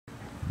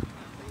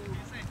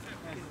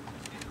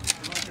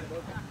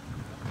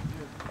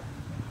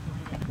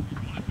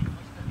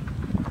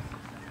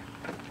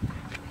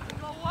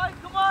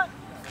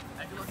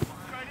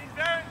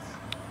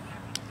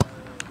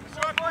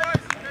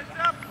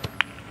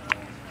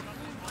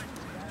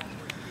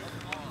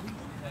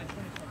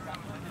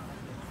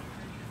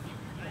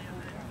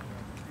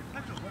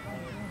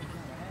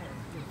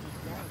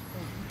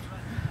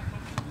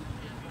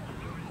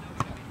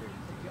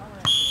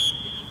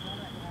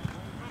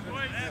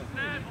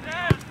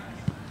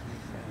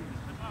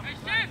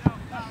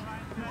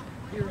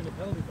Here in the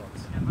penalty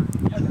box.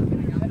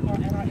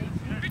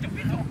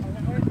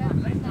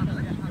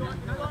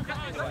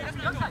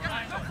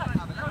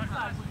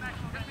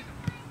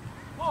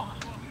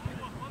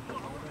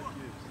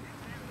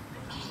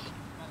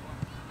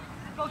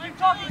 Keep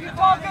talking, keep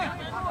talking!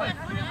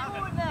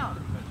 Forward now!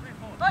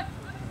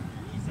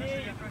 Easy!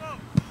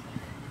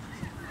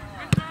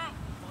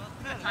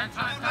 Time!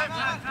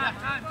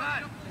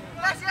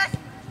 Yes, yes!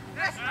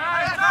 Yes!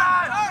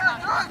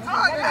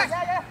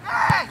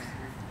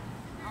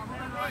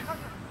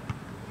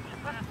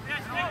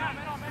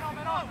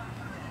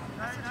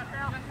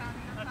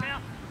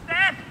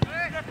 Stand!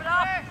 Step it up!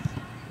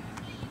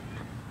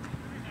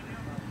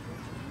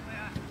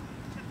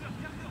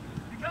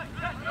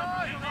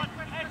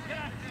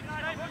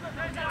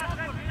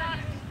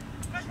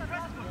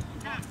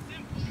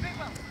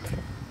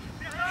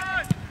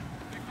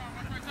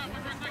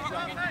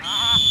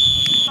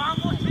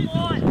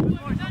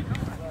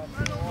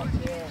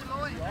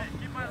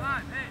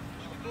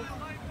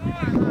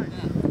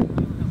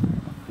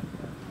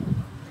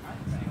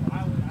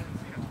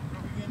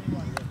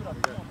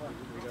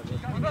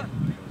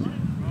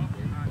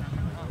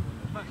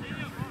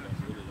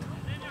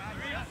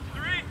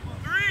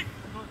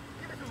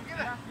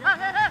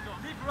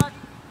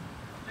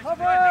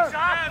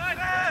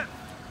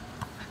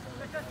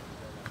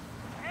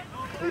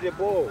 Lead the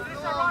ball.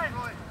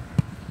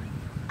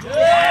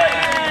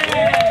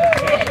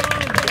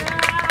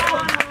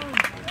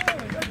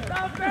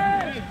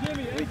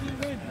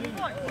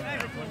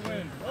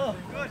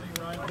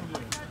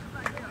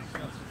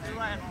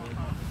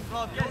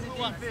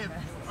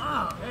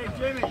 Hey,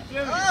 Jimmy.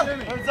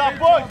 Hands up,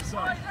 boys.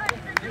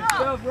 Good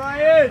stuff,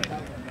 Ryan.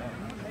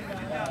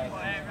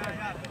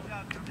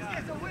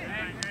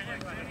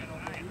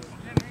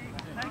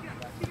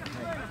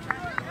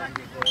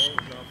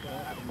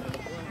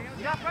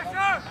 Yeah,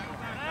 pressure!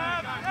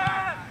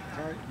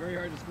 Very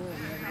hard to score. We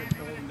never get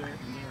told in their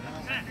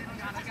house.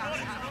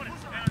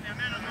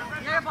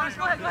 Yeah, Barnes,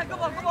 go ahead, go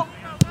on.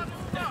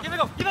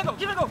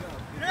 Give it go.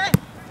 Hey!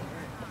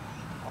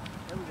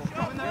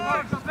 Go in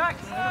there, go back.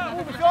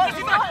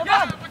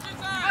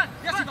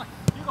 Yes, you go.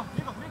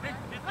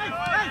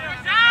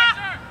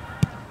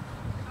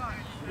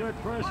 Good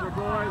pressure,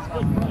 boys.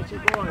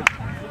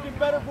 Looking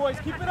better, boys.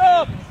 Keep it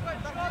up.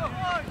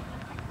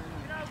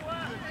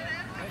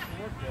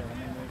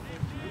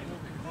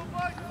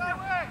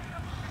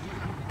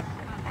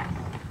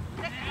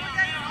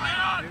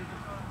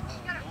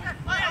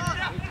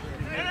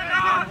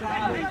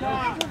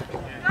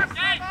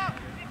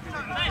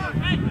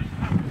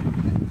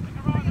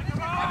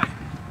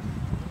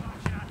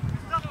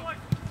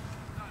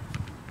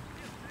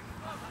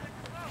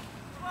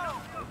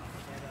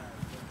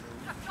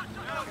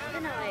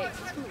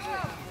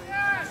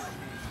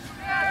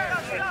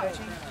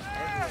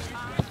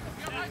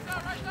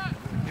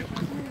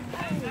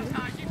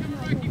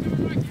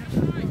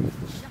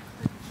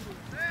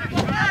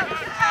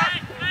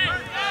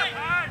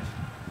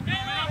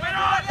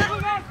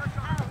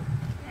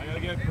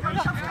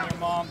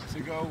 To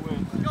go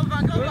with. Go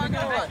back. Still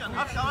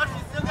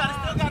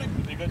got it.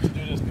 It'd be good to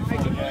do this before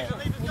the game.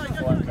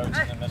 Before I'm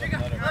coaching in the middle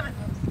of the letter.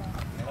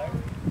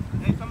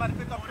 Hey, somebody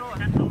pick up throw.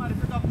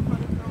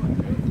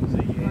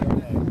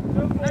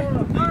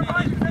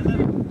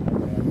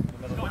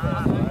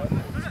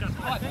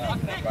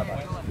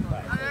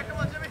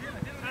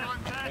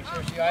 Make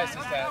sure she ices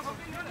that.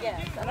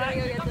 Yes, I'm gonna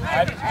go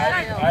get this.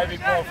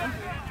 Ibuprofen.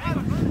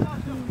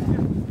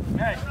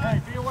 Hey,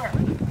 be aware.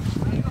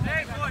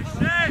 Hey, boys,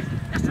 stay!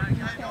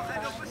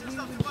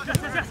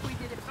 Yes.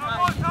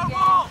 No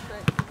ball!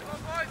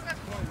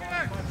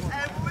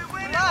 Hey, we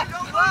win it!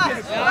 Don't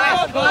lose!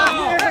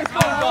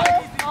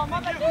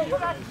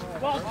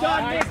 Well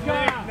done, Nick.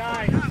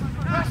 Nice.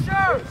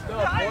 Pressure!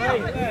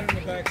 In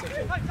the back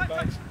section. The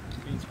back's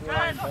being scored.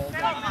 Look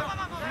at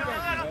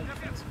that!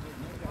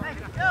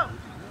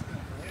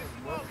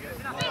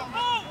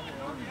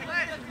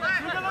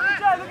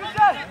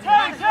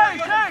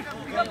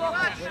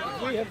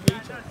 We have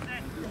beat.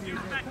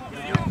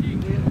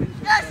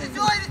 Yes,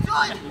 enjoy it!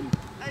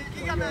 Hey,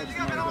 you got it!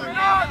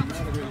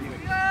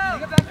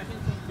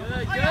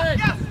 Good!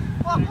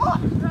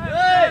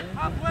 Good!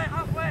 Halfway!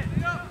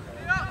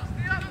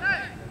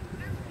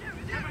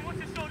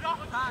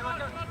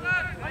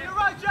 On your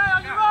right, Jay,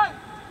 on your right!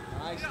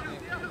 Nice.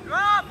 You're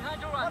up! Behind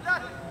your right.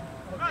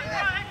 Right,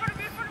 in front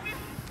of me!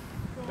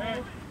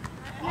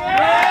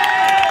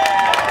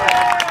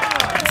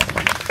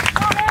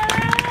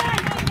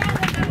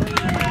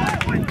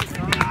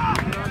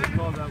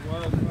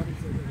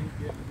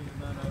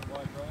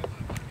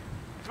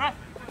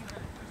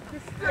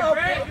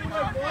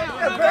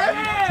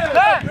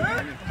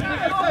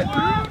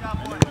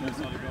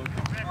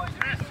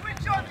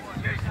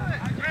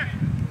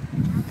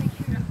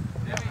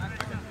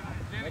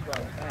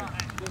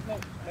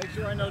 Make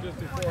sure I know this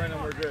beforehand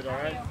and we're good, all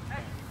right?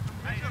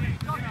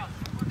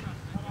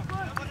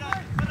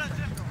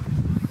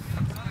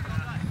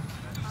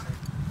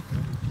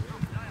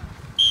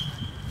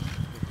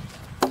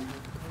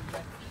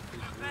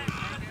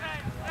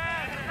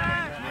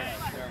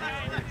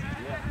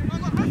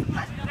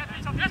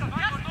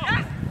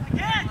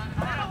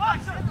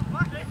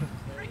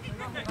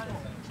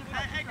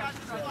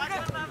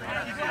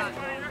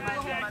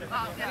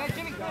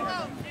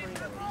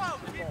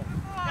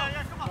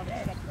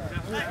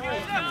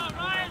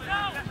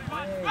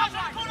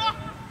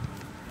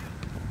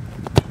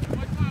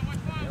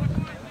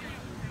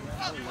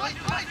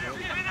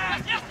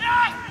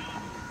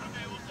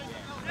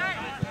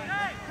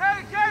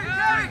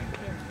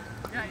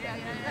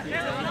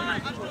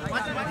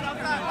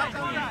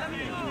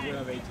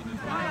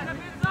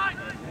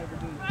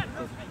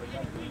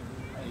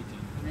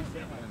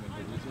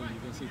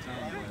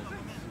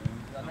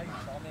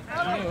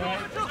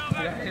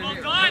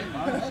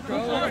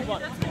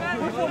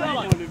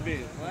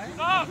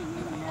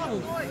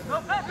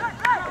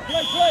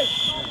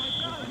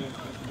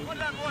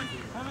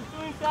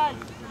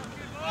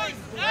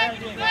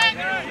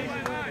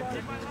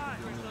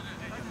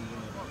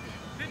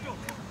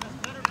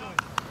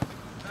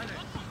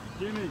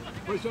 Jimmy,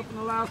 push up in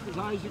the last as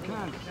high as you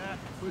can.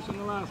 Push in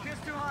the last.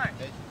 It's too high.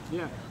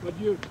 Yeah, but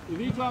you, if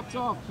he drops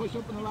off, push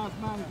up in the last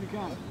man if you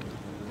can.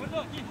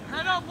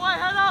 Head up, boy,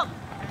 head up!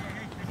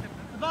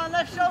 On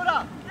left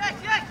shoulder! Yes,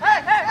 yes!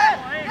 Hey, hey, hey!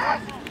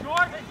 Yes!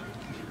 Short!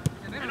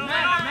 You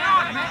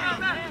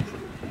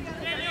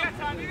got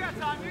time, you got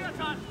time, you got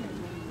time!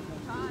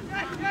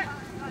 Yes, yes!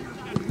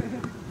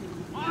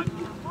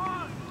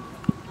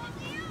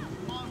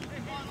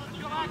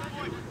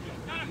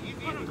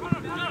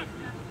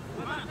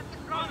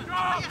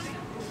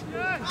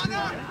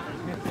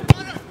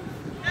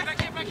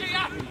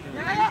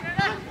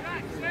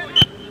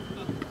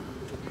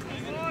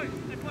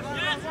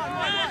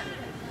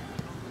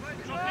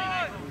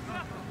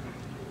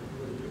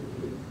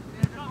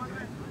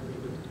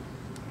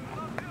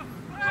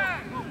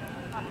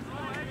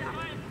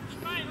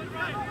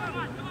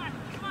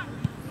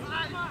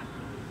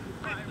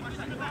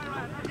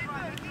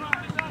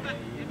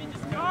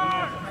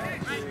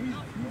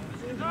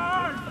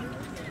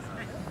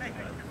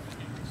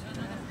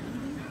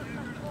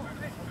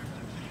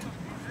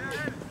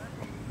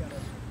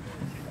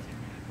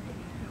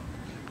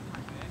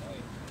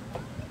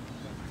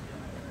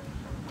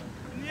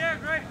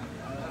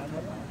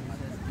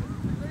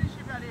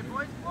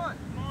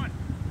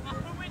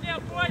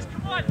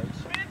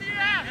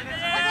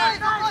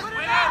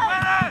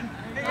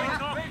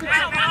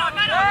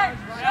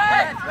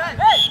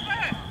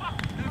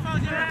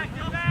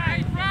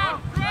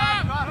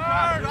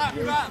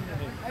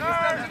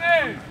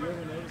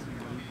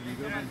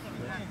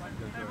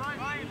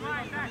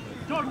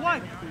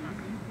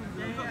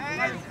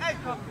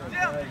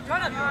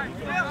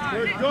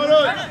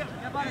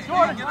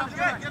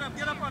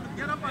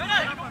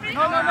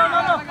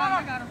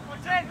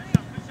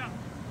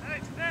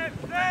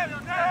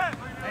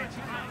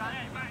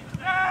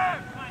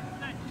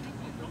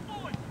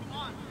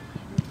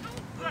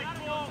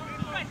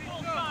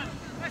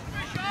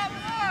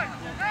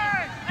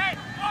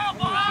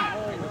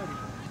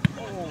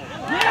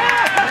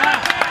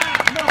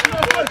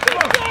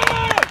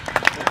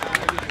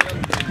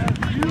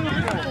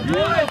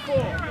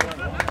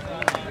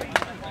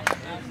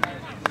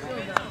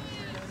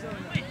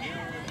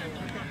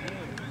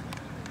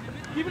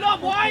 Keep it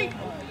up, White!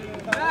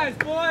 Nice,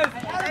 boys!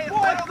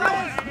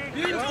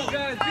 Beautiful,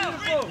 guys,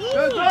 beautiful!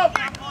 Hands up!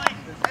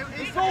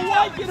 Let's go,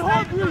 White, get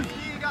hungry!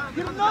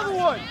 Get another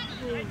one!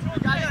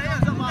 Got your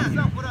hands up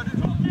myself. What I do?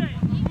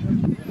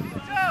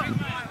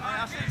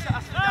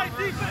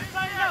 Defense,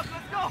 sign up,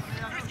 let's go!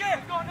 Let's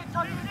go, next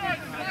time.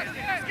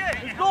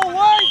 Let's go,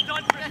 White!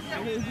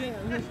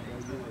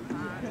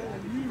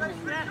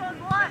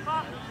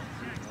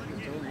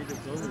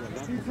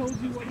 He told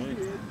you what he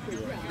did.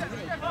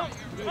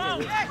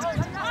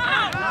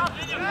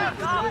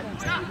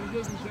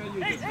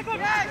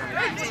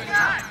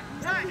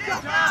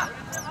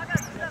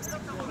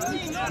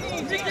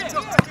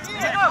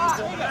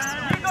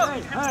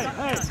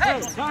 Hey,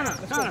 Connor,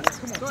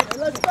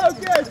 let's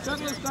focus.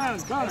 Settle us down,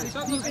 Connor.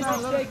 Settle us down,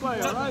 let us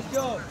play, all right?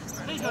 Go.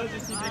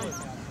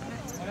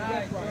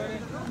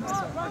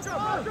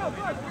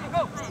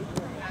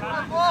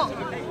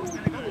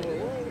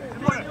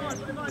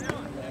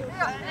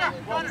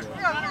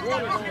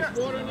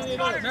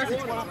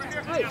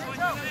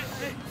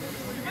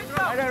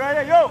 Right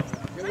there, yo!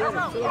 Get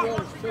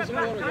water, fill some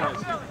water, guys.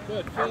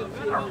 Good, fill the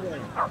water.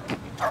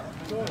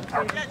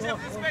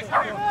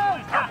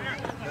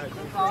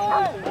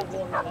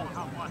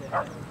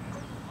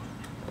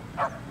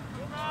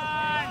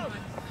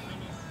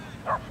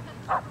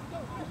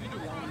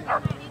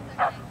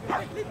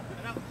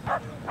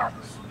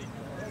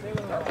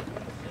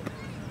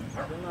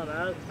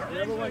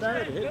 Never went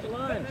out, hit the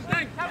line.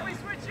 Can we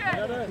switch it?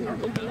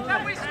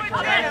 Can we switch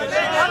it?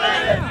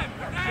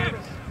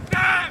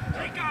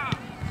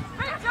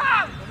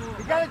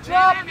 You got a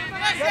drop!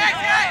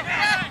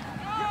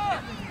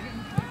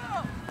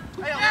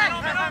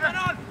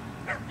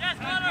 Yes,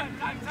 Connor!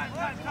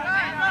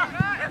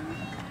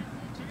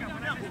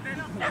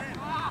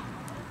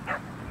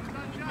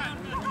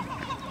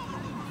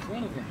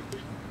 One of them.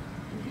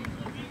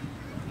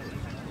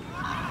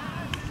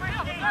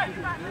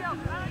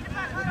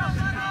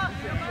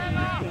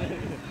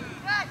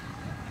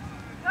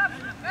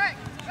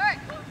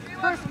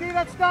 First,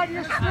 that's not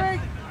your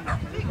streak!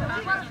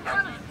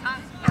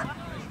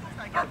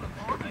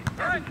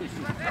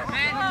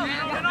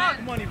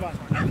 Come on, Ivan.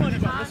 Come on,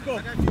 Ivan. Let's go.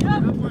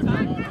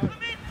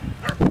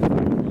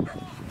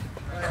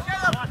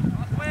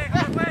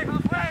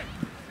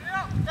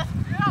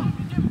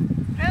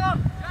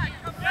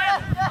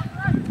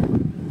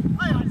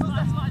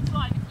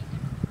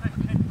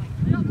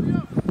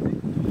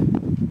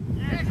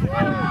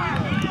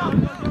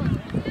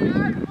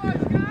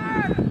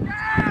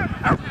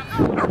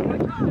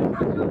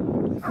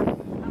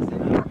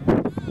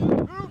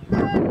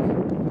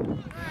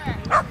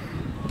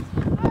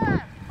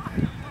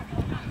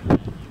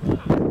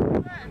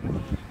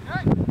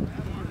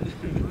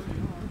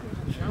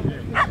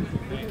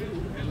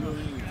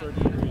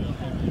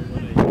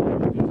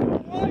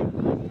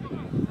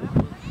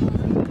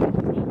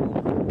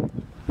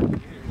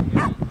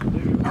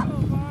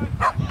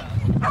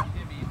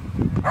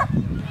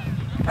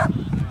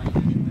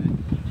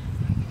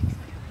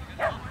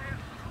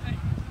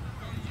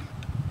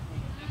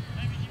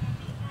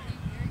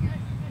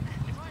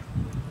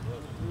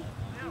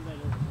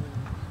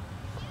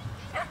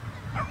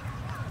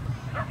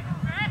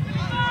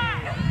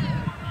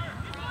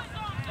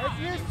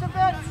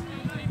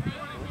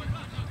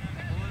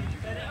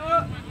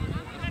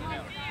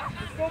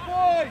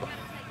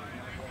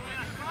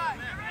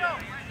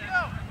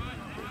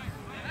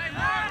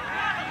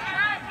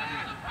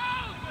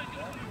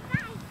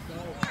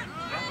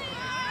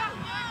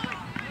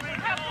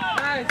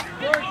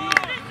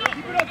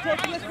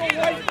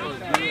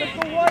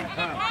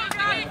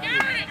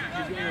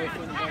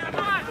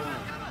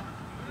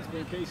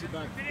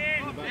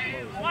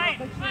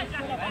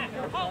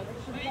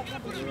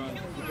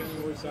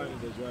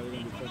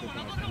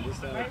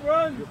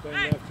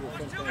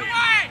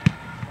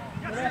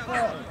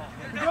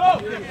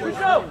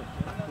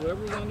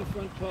 Whoever's on the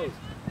front post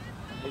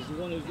is the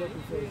one who's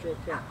looking for a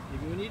shortcut.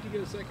 If you need to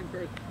get a second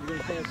person, you're going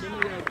to call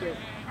somebody out there.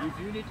 If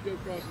you need to go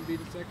across and be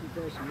the second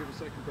person, you're the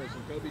second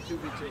person. It's got to be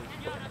 2v2.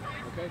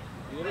 Okay?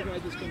 The other guy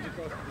just comes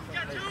across to the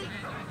front post.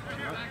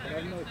 But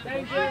I know you're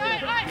going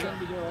to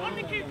be there all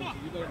the time,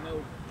 so you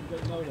got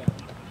to know that.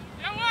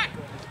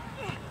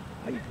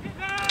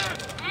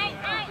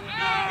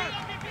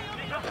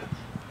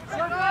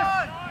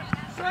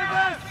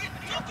 Service!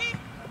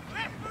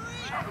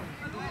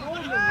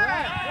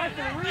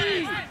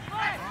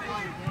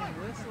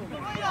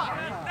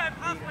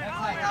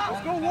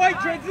 Let's go, White,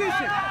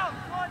 transition.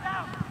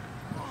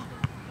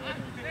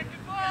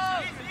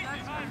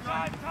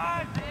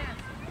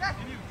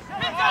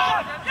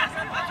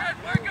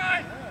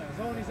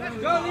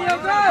 Go, Leo,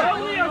 go! Go,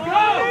 Leo, go!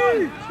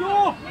 Let's go!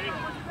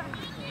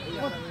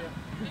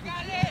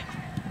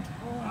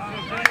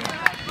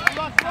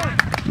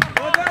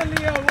 Well done,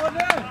 Leo, well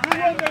done. Good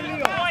one there,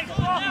 Leo.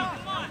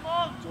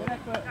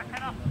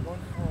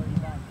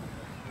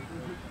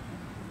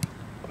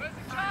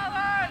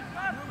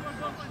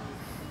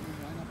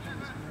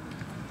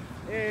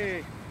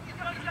 Hey.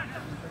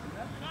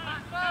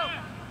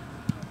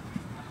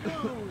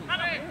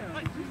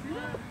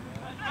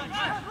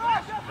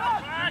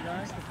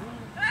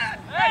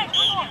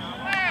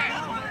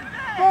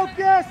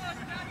 Focus.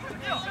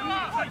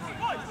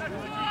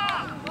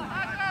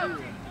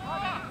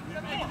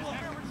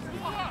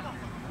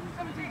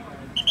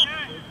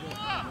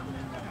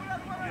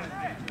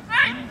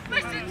 Hey,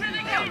 listen to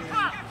the game.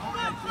 Come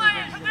on,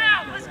 players now.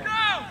 Let's go.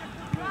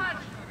 Run.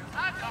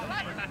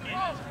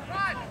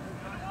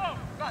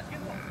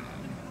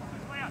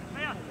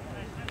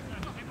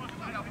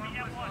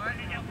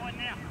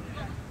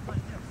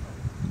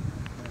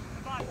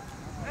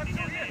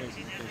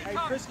 Hey,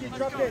 Frisky,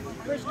 drop in.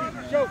 Frisky,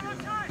 choke.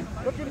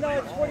 Looking now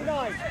at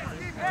 29.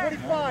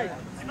 25.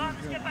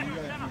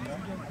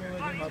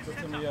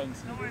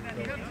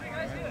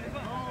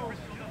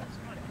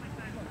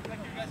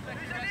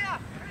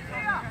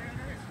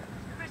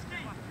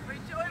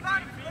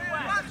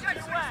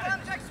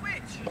 Jack,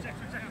 switch.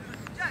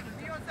 Jack,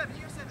 you on 7,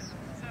 you 7.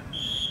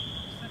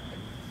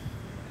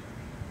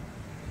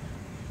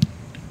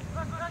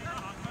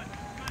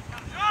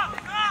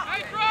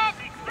 Hey, drop!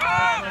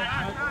 Drop!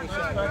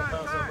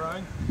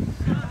 Brian.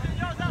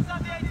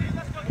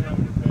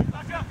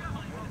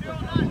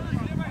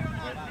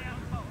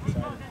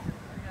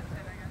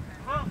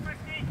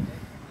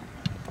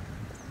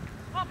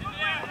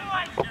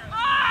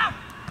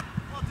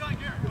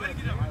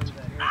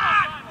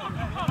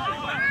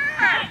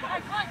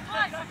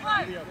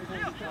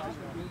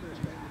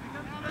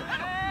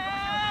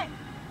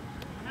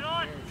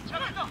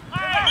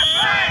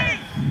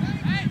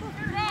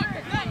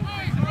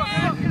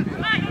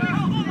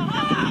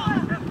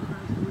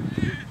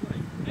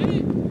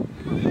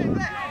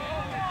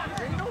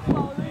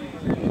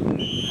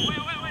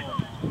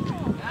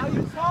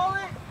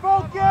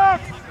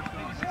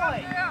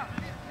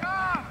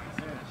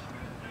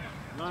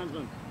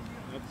 Linesman,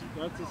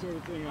 that's the sort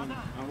of thing I'm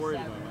worried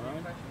about, all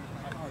right?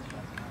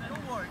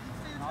 Don't worry.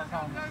 I'm not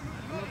talking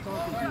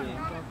to you,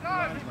 I'm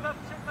talking to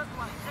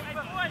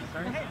the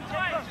linesman. Hey,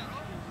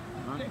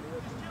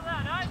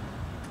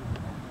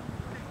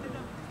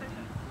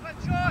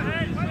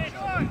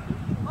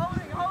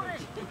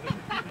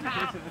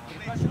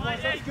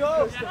 Let's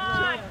go.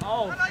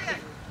 Oh.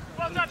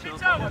 Well done,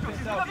 Pinto!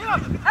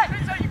 Hey,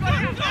 Pinto, you got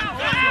it!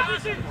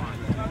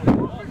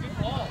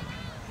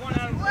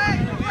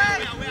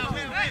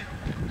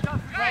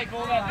 Break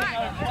all that.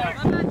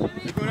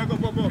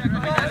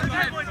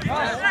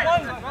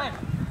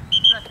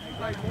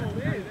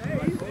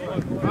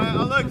 Alright,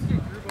 Alex.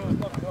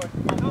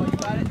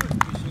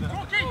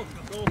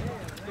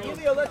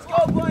 Leo, let's go,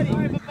 buddy.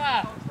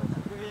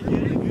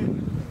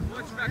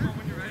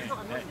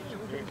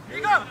 Here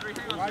you go!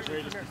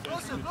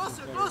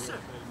 Closer!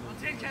 On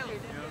 10,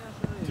 Caleb.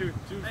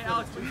 Hey,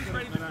 Alex, when he's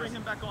ready to bring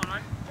him back on,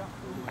 right?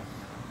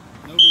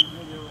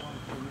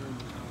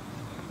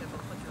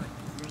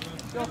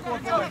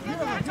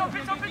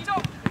 Pinto!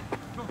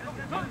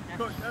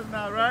 Coach, that's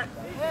not right.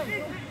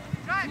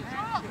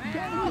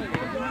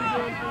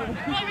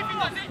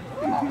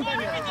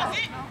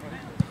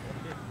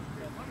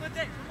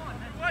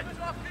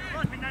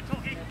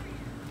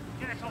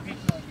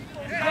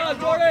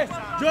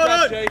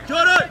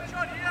 Jordan!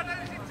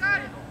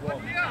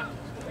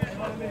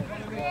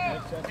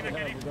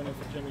 We're going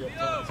for Jimmy up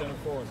top, center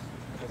forward.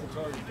 That's a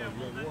target though.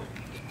 You have work.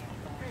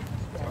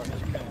 As hard as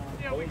you can.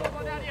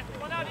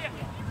 One out here.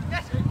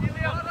 Yes,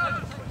 Leo.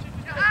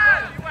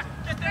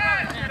 Get there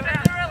early.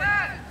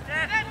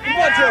 Come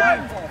on, Jordan!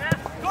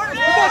 Come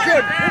on,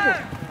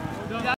 Jordan!